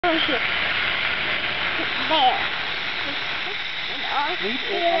over here. There. And also Leave it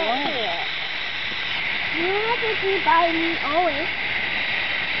here. alone. You have to be by me always.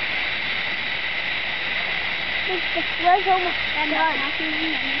 The flood's almost done. Not doing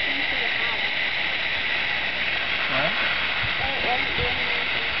anything to the house. What? It wasn't doing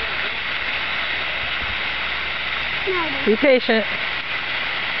anything to the house. Be patient.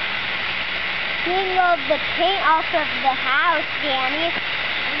 Getting all the paint off of the house, Danny.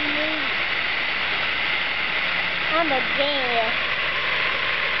 I'm a genius.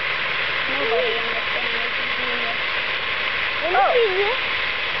 Nobody understands me as a genius. I'm a genius.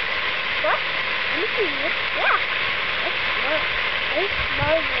 What? I'm a genius. Yeah. I'm smart. I'm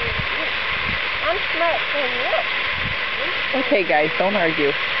smarter than you. I'm smart than you. Okay, guys, don't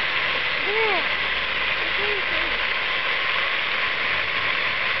argue. Yeah.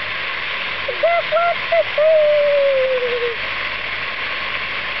 Just want the tree.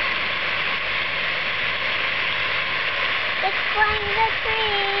 Let's climb the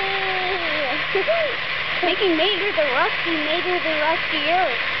tree. Making Mater the Rusty, Mater the Rustier.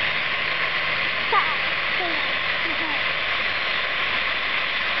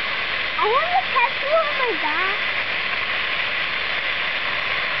 I have a tattoo on my back.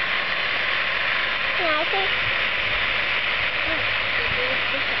 And I think.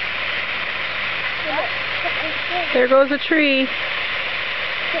 There goes a tree.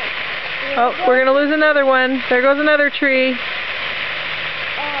 Oh, we're going to lose another one. There goes another tree. Oh,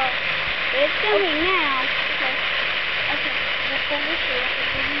 it's coming now. Okay. Okay. Let me see.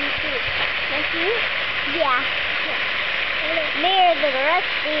 Let me see. Yeah. Mayor the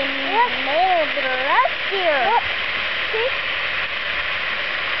Rusty. Mayor the Rustier. See?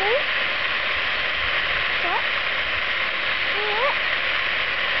 See? What? What?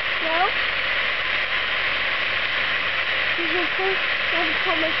 No? You can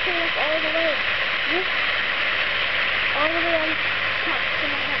pull my tails all the way. All the way on top to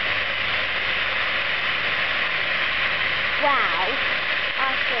my head. Wow.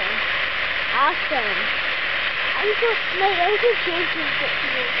 Awesome. Awesome. My uncle changed his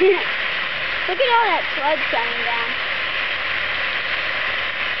picture. Look at all that sludge coming down.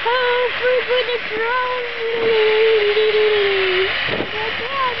 Oh, we're going to drown me.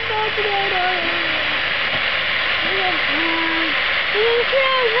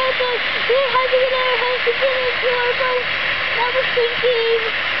 Help us! We have to get our house to get into our boat. That was sinking.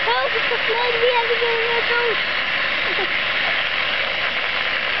 Help! It's a flood. We have to get in our boat.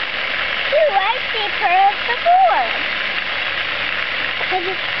 Ooh, I see pearls before. Because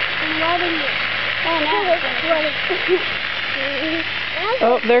it's flooding it. Oh, now it's flooding.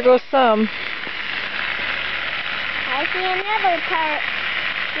 Oh, there goes some. I see another part.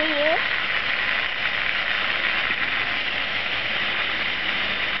 Do you?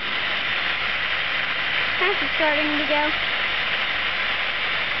 House is starting to go.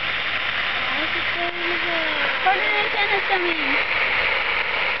 House is starting to go. Part of the antenna's coming.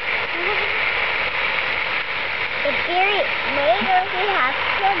 The buried later we have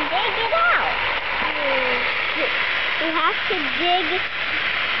to dig it out. We have to dig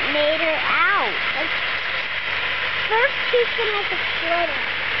Mater out. First he's gonna have to split it.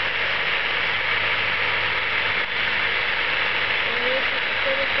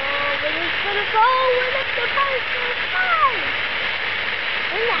 Where's the house inside?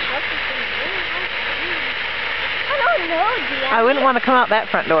 Where's the house inside? I don't know, Deanna. I wouldn't want to come out that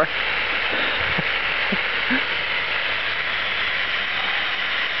front door.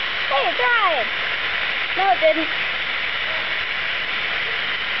 Hey, it dried. No, it didn't.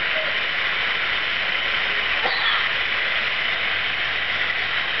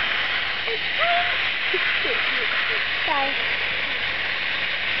 Sorry.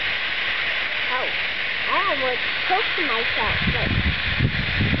 Oh, I almost choked myself, but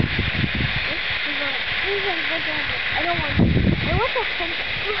I don't want to. I want to think.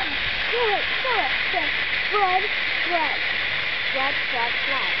 Blood.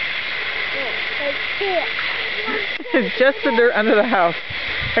 It's just the dirt under the house.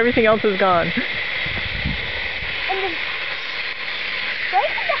 Everything else is gone. And then, why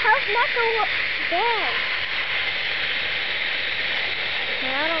did the house not go down? I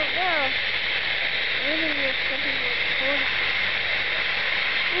don't know. Maybe there's something more important.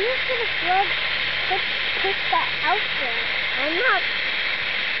 I'm just gonna flood, push that house down. I'm not.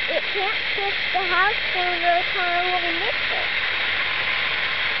 It can't push the house down or the car will miss it.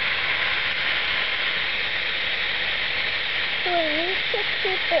 So we need to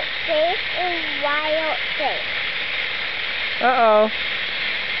keep it safe and wild safe. Uh-oh.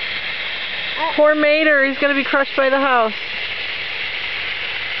 Poor Mater, he's going to be crushed by the house.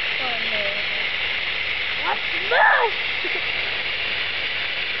 A smash!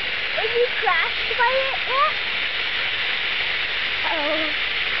 Have you crashed by it yet? Oh.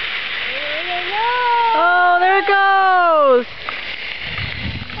 Oh, there it goes!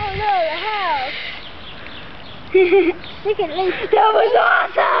 Oh no, the house. Look at me. That was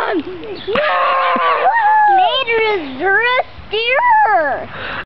awesome! Yeah! Later is